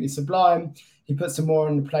absolutely sublime. He put some more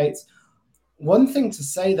on the plates. One thing to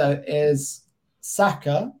say, though, is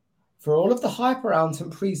Saka, for all of the hype around him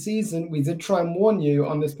pre-season, we did try and warn you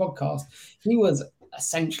on this podcast, he was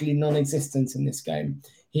essentially non-existent in this game.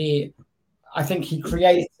 I think he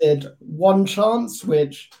created 1 chance,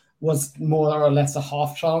 which was more or less a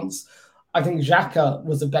half chance. I think Xhaka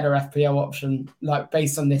was a better FPL option, like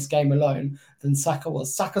based on this game alone, than Saka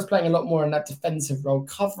was. Saka's playing a lot more in that defensive role,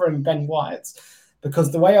 covering Ben White,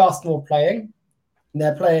 because the way Arsenal are playing,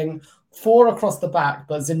 they're playing 4 across the back,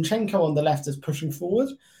 but Zinchenko on the left is pushing forward.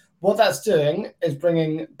 What that's doing is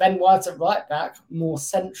bringing Ben White at right back more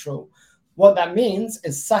central. What that means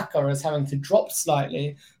is Saka is having to drop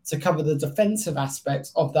slightly to cover the defensive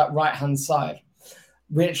aspects of that right-hand side,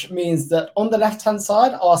 which means that on the left-hand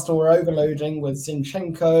side, Arsenal are overloading with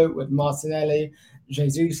Zinchenko, with Martinelli,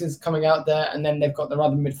 Jesus is coming out there, and then they've got their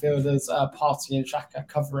other midfielders, Partey and Xhaka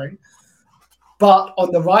covering. But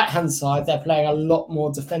on the right-hand side, they're playing a lot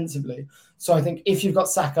more defensively. So I think if you've got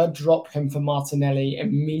Saka, drop him for Martinelli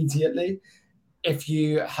immediately. If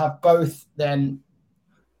you have both, then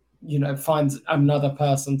find another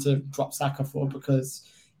person to drop Saka for, because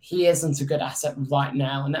he isn't a good asset right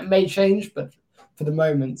now. And that may change, but for the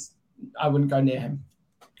moment, I wouldn't go near him.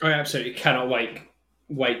 I absolutely cannot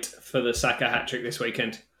wait for the Saka hat-trick this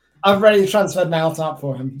weekend. I've already transferred Mount up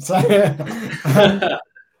for him. So,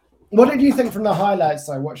 what did you think from the highlights,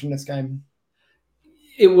 though, watching this game?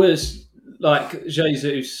 It was like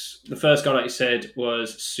Jesus, the first goal, like you said,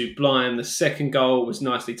 was sublime. The second goal was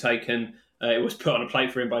nicely taken. It was put on a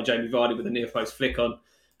plate for him by Jamie Vardy with a near post flick on.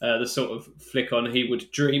 The sort of flick on he would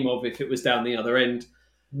dream of if it was down the other end.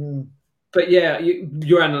 But yeah,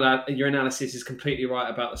 your analysis is completely right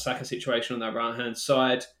about the Saka situation on that right-hand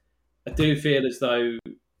side. I do feel as though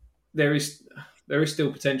there is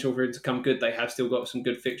still potential for him to come good. They have still got some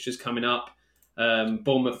good fixtures coming up.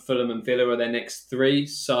 Bournemouth, Fulham and Villa are their next three.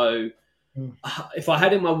 So if I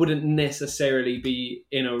had him, I wouldn't necessarily be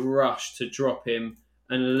in a rush to drop him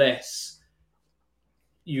unless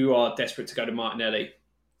you are desperate to go to Martinelli.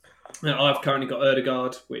 Now, I've currently got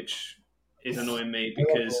Odegaard, which is annoying me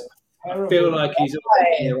because I feel like he's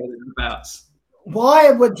thereabouts.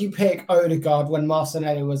 Why would you pick Odegaard when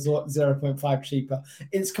Martinelli was 0.5 cheaper?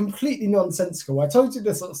 It's completely nonsensical. I told you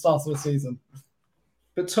this at the start of the season.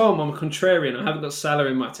 But Tom, I'm a contrarian. I haven't got Salah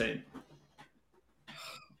in my team.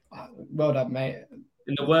 Well done, mate.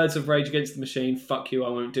 In the words of Rage Against the Machine, fuck you, I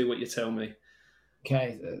won't do what you tell me.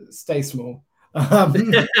 Okay, stay small. Yeah,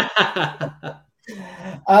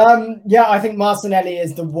 I think Martinelli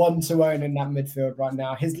is the one to own in that midfield right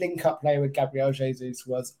now. His link-up play with Gabriel Jesus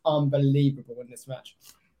was unbelievable in this match.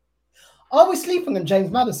 Are we sleeping on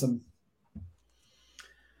James Maddison?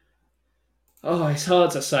 Oh, it's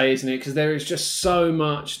hard to say, isn't it? Because there is just so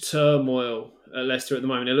much turmoil at Leicester at the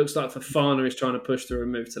moment. It looks like Fofana is trying to push through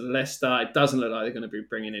and move to Leicester. It doesn't look like they're going to be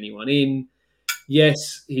bringing anyone in.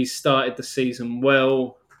 Yes, he's started the season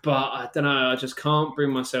well, but I don't know. I just can't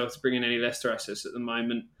bring myself to bring in any Leicester assets at the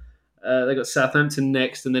moment. They've got Southampton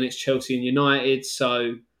next, and then it's Chelsea and United.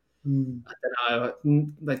 So I don't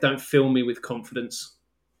know. They don't fill me with confidence.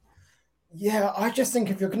 Yeah, I just think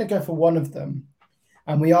if you're going to go for one of them,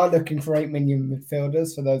 and we are looking for 8 million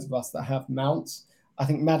midfielders for those of us that have mounts, I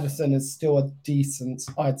think Maddison is still a decent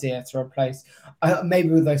idea to replace. Maybe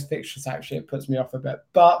with those fixtures, actually, it puts me off a bit.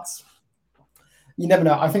 But you never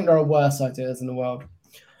know. I think there are worse ideas in the world.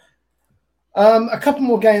 A couple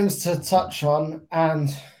more games to touch on, and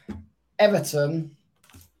Everton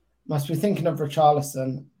must be thinking of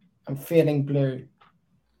Richarlison and feeling blue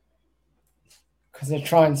because they're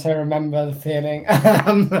trying to remember the feeling.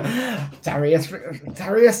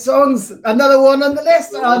 Darius songs, another one on the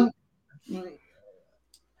list.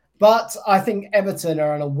 But I think Everton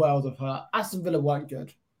are in a world of hurt. Aston Villa weren't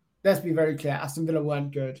good. Let's be very clear. Aston Villa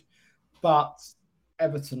weren't good, but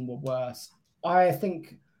Everton were worse. I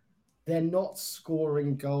think they're not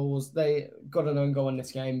scoring goals. They got an own goal in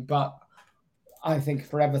this game, but I think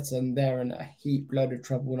for Everton, they're in a heap load of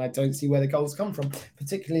trouble, and I don't see where the goals come from,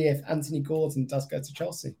 particularly if Anthony Gordon does go to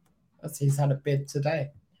Chelsea, as he's had a bid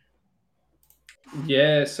today.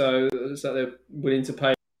 Yeah, so it looks like they're willing to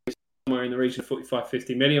pay somewhere in the region of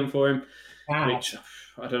 45-50 million for him, which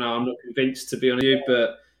I don't know. I'm not convinced, to be honest with you,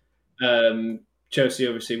 but Chelsea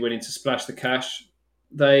obviously willing to splash the cash.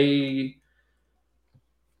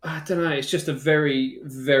 I don't know. It's just a very,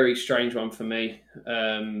 very strange one for me.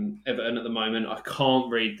 Everton at the moment, I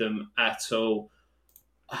can't read them at all.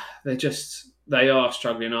 They are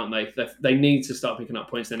struggling, aren't they? They need to start picking up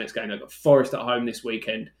points in the next game. They've got Forest at home this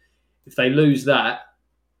weekend. If they lose that,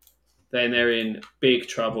 then they're in big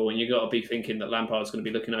trouble, and you've got to be thinking that Lampard's going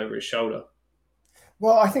to be looking over his shoulder.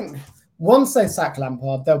 Well, I think once they sack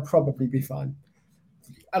Lampard, they'll probably be fine.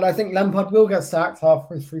 And I think Lampard will get sacked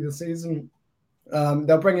halfway through the season.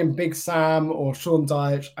 They'll bring in Big Sam or Sean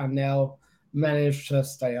Dyche, and they'll manage to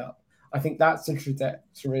stay up. I think that's the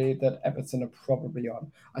trajectory that Everton are probably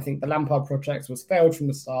on. I think the Lampard project was failed from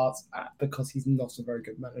the start because he's not a very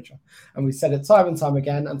good manager. And we said it time and time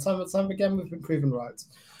again, and time again we've been proven right.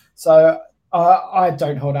 So I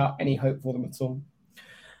don't hold out any hope for them at all.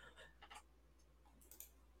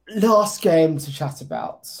 Last game to chat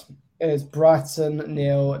about is Brighton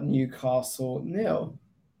 0, Newcastle 0.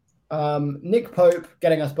 Nick Pope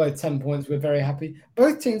getting us both 10 points. We're very happy.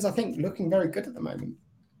 Both teams, I think, looking very good at the moment.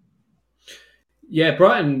 Yeah,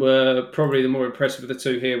 Brighton were probably the more impressive of the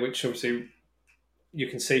two here, which obviously you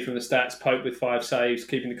can see from the stats. Pope with 5 saves,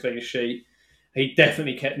 keeping the clean sheet. He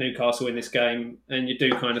definitely kept Newcastle in this game, and you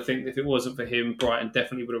do kind of think that if it wasn't for him, Brighton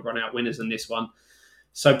definitely would have run out winners in this one.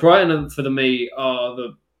 So Brighton, for me, are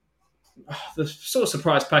the sort of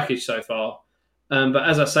surprise package so far. But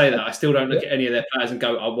as I say that, I still don't look at any of their players and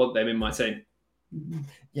go, I want them in my team.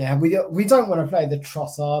 Yeah, we don't want to play the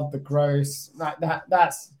Trossard, the Gross.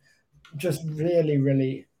 That's just really,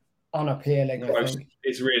 really unappealing, I Gross. think.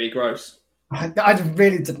 It's really gross. I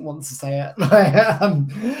really didn't want to say it.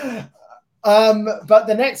 But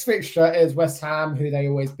the next fixture is West Ham, who they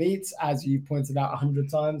always beat, as you pointed out 100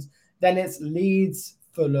 times. Then it's Leeds,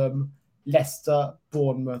 Fulham, Leicester,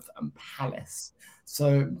 Bournemouth, and Palace.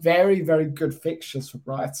 So very, very good fixtures for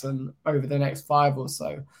Brighton over the next 5 or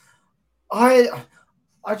so. I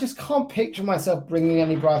just can't picture myself bringing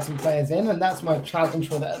any Brighton players in, and that's my challenge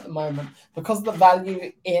for that at the moment. Because of the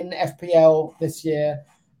value in FPL this year,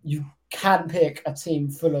 you can pick a team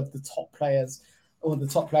full of the top players or the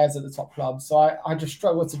top players at the top clubs. So I just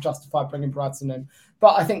struggle to justify bringing Brighton in.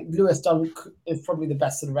 But I think Lewis Dunk is probably the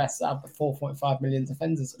best of the rest out of the 4.5 million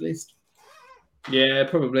defenders, at least. Yeah,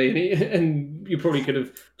 probably. And you probably could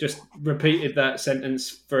have just repeated that sentence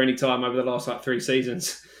for any time over the last 3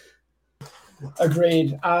 seasons.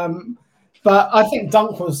 Agreed. But I think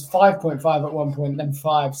Dunk was 5.5 at one point, then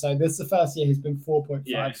 5. So this is the first year he's been 4.5.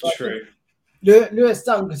 Yeah, so true. Lewis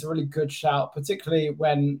Dunk is a really good shout, particularly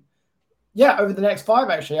when, over the next 5,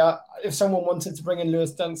 actually. If someone wanted to bring in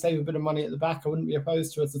Lewis Dunk, save a bit of money at the back, I wouldn't be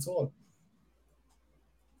opposed to it at all.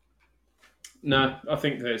 No, I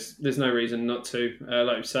think there's no reason not to.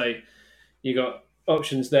 Like you say, you got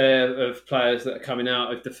options there of players that are coming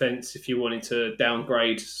out of defence. If you wanted to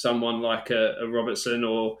downgrade someone like a Robertson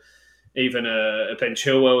or even a Ben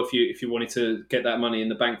Chilwell, if you wanted to get that money in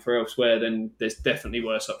the bank for elsewhere, then there's definitely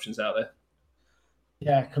worse options out there.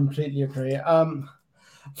 Yeah, completely agree.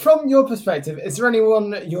 From your perspective, is there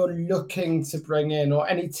anyone you're looking to bring in or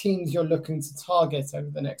any teams you're looking to target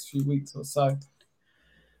over the next few weeks or so?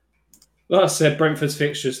 Like I said, Brentford's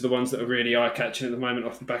fixtures are the ones that are really eye-catching at the moment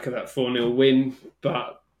off the back of that 4-0 win.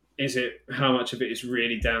 But how much of it is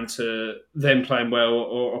really down to them playing well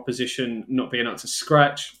or opposition not being up to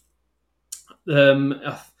scratch? Then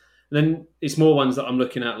it's more ones that I'm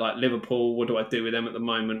looking at, like Liverpool. What do I do with them at the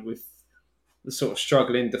moment with the sort of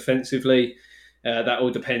struggling defensively? That all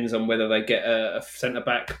depends on whether they get a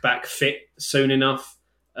centre-back fit soon enough.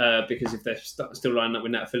 Because if they're still lining up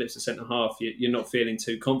with Nat Phillips at centre-half, you're not feeling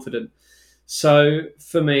too confident. So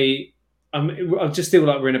for me, I just feel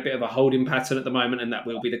like we're in a bit of a holding pattern at the moment, and that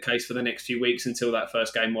will be the case for the next few weeks until that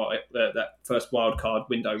first game, that first wildcard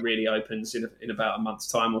window really opens in about a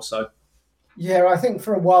month's time or so. Yeah, I think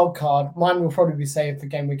for a wild card, mine will probably be saved for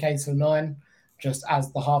game week 8 or 9, just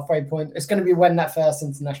as the halfway point. It's going to be when that first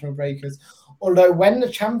international break is. Although when the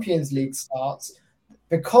Champions League starts,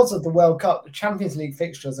 because of the World Cup, the Champions League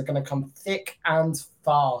fixtures are going to come thick and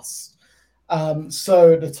fast.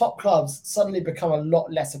 So the top clubs suddenly become a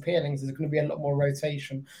lot less appealing. So there's going to be a lot more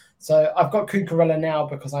rotation. So I've got Cucurella now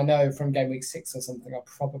because I know from game week 6 or something, I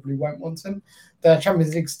probably won't want him. The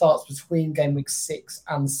Champions League starts between game week 6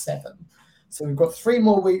 and 7. So we've got 3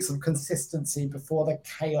 more weeks of consistency before the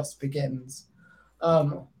chaos begins.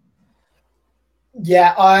 That's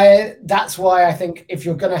why I think if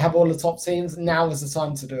you're going to have all the top teams, now is the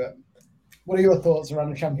time to do it. What are your thoughts around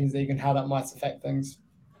the Champions League and how that might affect things?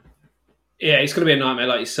 Yeah, it's going to be a nightmare,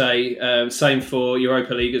 like you say. Same for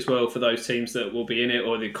Europa League as well, for those teams that will be in it,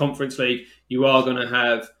 or the Conference League. You are going to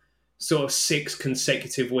have sort of 6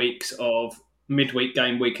 consecutive weeks of midweek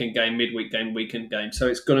game, weekend game, midweek game, weekend game. So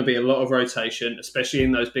it's going to be a lot of rotation, especially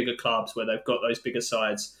in those bigger clubs where they've got those bigger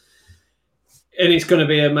sides. And it's going to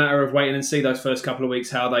be a matter of waiting and see those first couple of weeks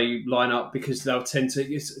how they line up, because they'll tend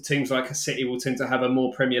to, teams like a City will tend to have a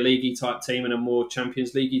more Premier League type team and a more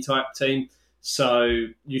Champions League type team. So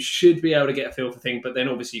you should be able to get a feel for things, but then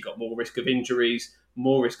obviously you've got more risk of injuries,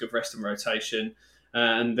 more risk of rest and rotation.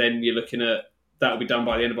 And then you're looking at, that'll be done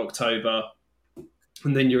by the end of October.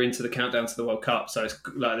 And then you're into the countdown to the World Cup. So it's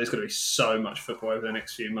like there's going to be so much football over the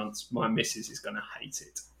next few months. My missus is going to hate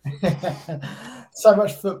it. So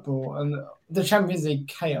much football and the Champions League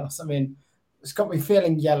chaos. I mean, it's got me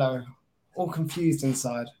feeling yellow, all confused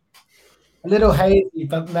inside. A little hazy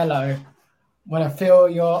but mellow. When I feel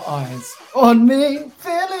your eyes on me,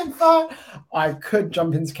 feeling fine. I could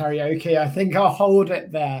jump into karaoke. I think I'll hold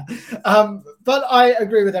it there. But I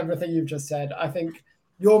agree with everything you've just said. I think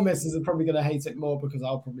your missus are probably going to hate it more because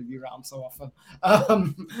I'll probably be around so often,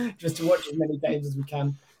 just to watch as many games as we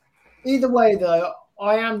can. Either way, though,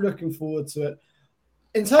 I am looking forward to it.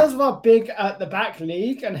 In terms of our big at the back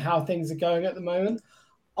league and how things are going at the moment,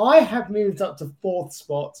 I have moved up to 4th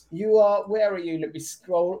spot. Where are you? Let me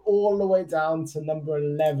scroll all the way down to number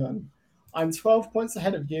 11. I'm 12 points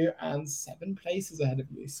ahead of you and 7 places ahead of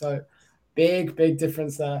you. So Big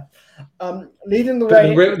difference there. Leading the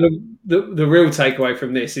But way. the real takeaway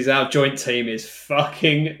from this is our joint team is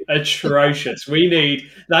fucking atrocious.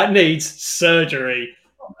 That needs surgery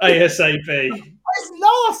ASAP. It's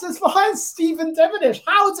last. It's behind Stephen Devonish.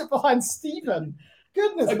 How is it behind Stephen?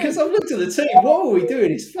 Goodness. Because I've looked at the team. What are we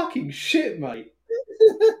doing? It's fucking shit, mate.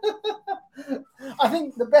 I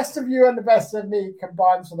think the best of you and the best of me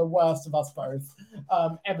combines for the worst of us both.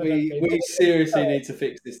 We seriously need to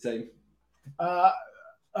fix this team.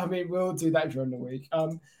 I mean, we'll do that during the week.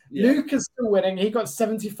 Luke is still winning. He got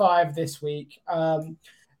 75 this week.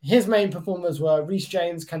 His main performers were Reece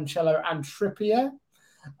James, Cancelo, and Trippier.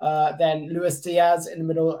 Then Luis Diaz in the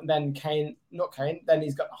middle. Then Then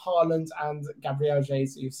he's got Haaland and Gabriel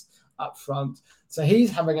Jesus up front. So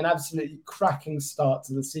he's having an absolutely cracking start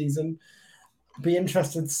to the season. Be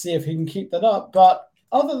interested to see if he can keep that up. But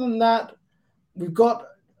other than that, we've got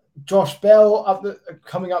Josh Bell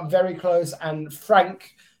coming up very close, and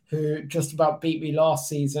Frank, who just about beat me last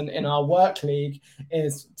season in our work league,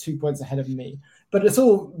 is 2 points ahead of me. But it's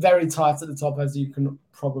all very tight at the top, as you can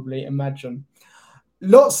probably imagine.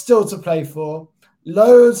 Lots still to play for.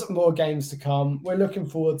 Loads more games to come. We're looking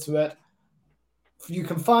forward to it. You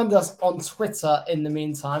can find us on Twitter in the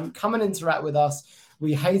meantime. Come and interact with us.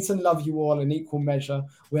 We hate and love you all in equal measure.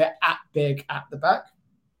 We're at Big at the Back.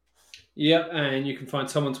 Yep, and you can find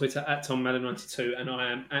Tom on Twitter at TomMallow92, and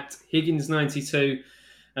I am at Higgins92.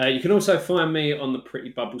 You can also find me on the Pretty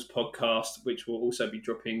Bubbles podcast, which will also be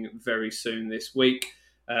dropping very soon this week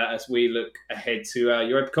as we look ahead to our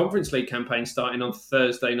Europa Conference League campaign starting on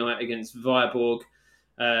Thursday night against Viborg.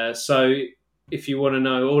 So if you want to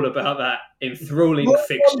know all about that enthralling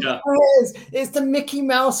fixture... It's the Mickey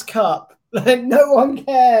Mouse Cup. Like, no one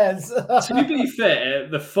cares. To be fair,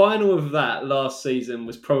 the final of that last season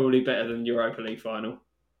was probably better than Europa League final.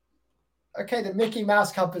 Okay, the Mickey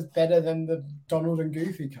Mouse Cup is better than the Donald and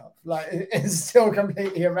Goofy Cup. Like, it's still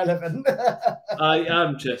completely irrelevant.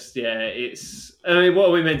 I'm just, it's... I mean, what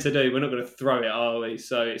are we meant to do? We're not going to throw it, are we?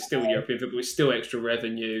 So it's still European football. It's still extra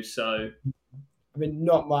revenue, so... I mean,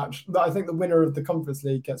 not much. But I think the winner of the Conference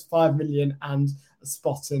League gets 5 million and a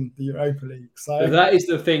spot in the Europa League. So that is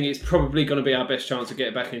the thing. It's probably going to be our best chance to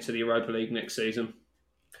get back into the Europa League next season.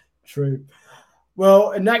 True.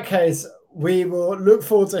 Well, in that case, we will look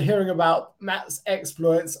forward to hearing about Matt's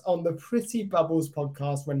exploits on the Pretty Bubbles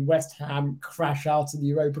podcast when West Ham crash out of the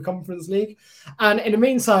Europa Conference League. And in the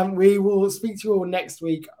meantime, we will speak to you all next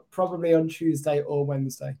week, probably on Tuesday or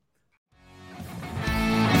Wednesday.